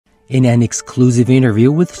In an exclusive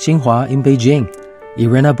interview with Xinhua in Beijing,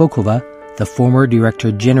 Irina Bokova, the former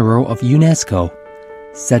Director General of UNESCO,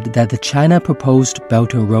 said that the China proposed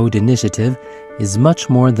Belt and Road Initiative is much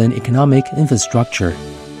more than economic infrastructure.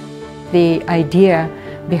 The idea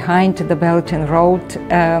behind the Belt and Road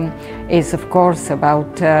is, of course,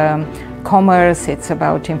 about commerce, it's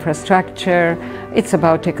about infrastructure, it's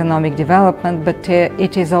about economic development, but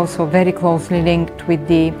it is also very closely linked with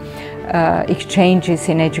the exchanges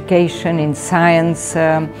in education, in science,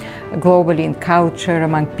 globally in culture,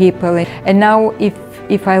 among people. And now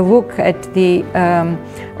if I look at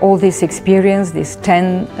all this experience, these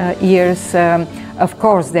 10 years, of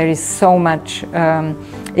course there is so much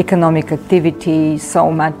economic activity,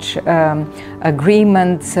 so much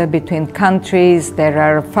agreements between countries. There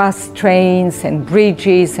are fast trains and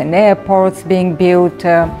bridges and airports being built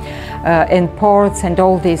and ports, and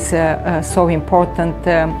all this so important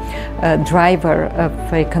driver of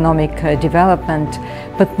economic development.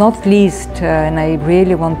 But not least, and I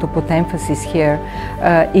really want to put emphasis here,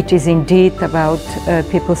 it is indeed about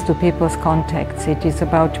people's-to-people's contacts. It is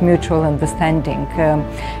about mutual understanding.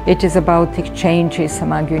 It is about exchanges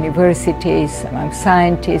among universities, among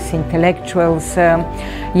scientists, intellectuals,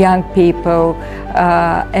 young people.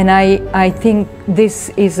 And I think this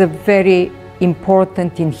is a very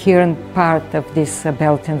important inherent part of this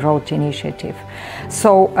Belt and Road Initiative.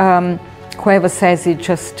 So whoever says it's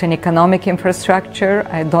just an economic infrastructure,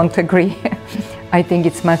 I don't agree. I think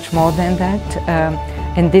it's much more than that.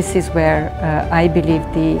 And this is where I believe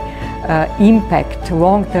the impact,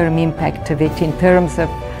 long-term impact of it in terms of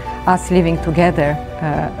us living together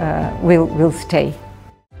will stay.